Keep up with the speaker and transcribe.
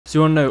So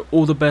you want to know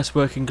all the best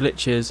working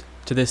glitches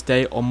to this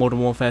day on Modern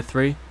Warfare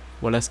 3?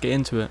 Well, let's get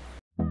into it.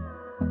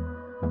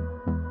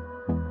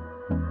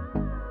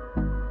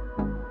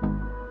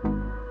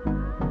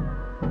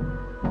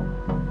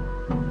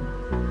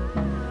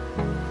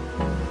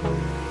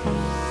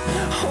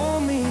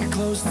 Hold me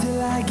close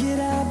till I get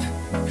up.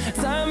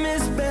 Time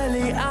is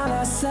barely on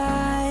our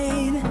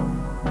side.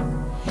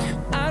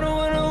 I don't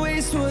wanna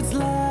waste what's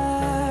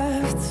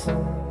left.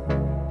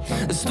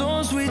 The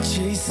storms we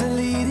chase are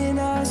leading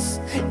us,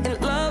 and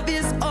love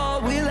is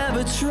all we'll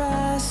ever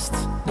trust.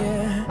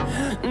 Yeah,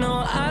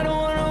 no, I don't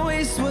wanna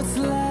waste what's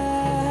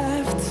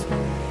left.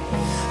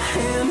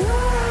 And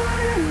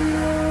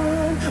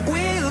on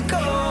we'll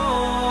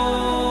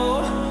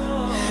go,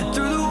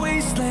 through the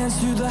wastelands,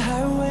 through the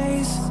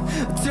highways,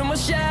 till my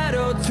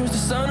shadow turns to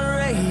sun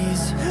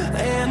rays.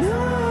 And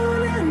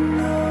on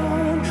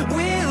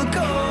we'll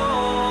go,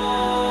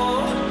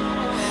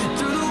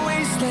 through the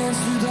wastelands,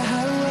 through the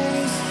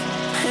highways,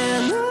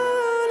 and on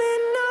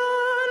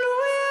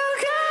we'll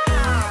go.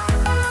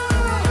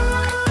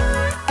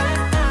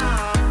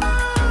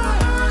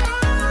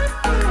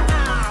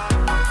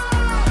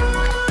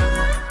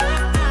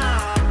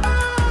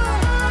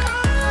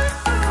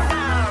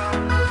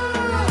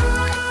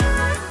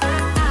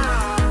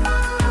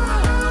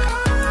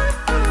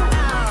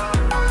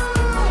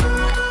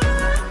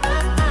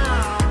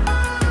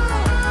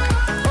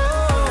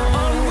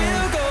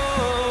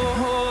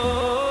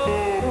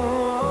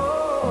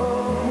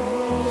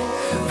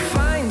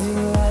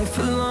 Finding life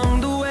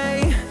along the way,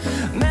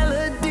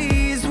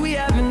 melodies we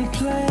haven't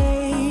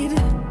played.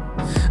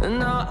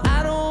 No,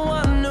 I don't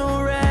want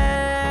no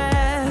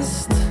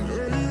rest.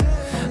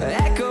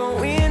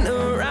 Echoing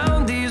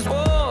around these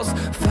walls,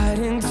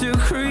 fighting to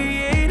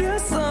create a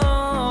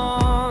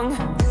song.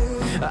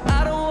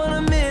 I don't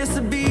wanna miss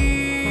a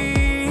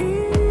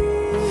beat.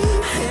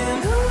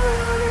 And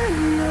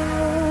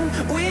on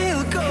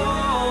we'll go,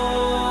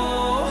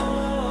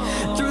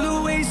 through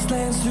the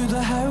wastelands, through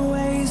the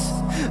highways,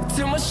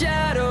 till my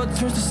shadow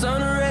turns to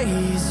sun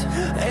rays.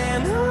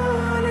 And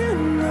on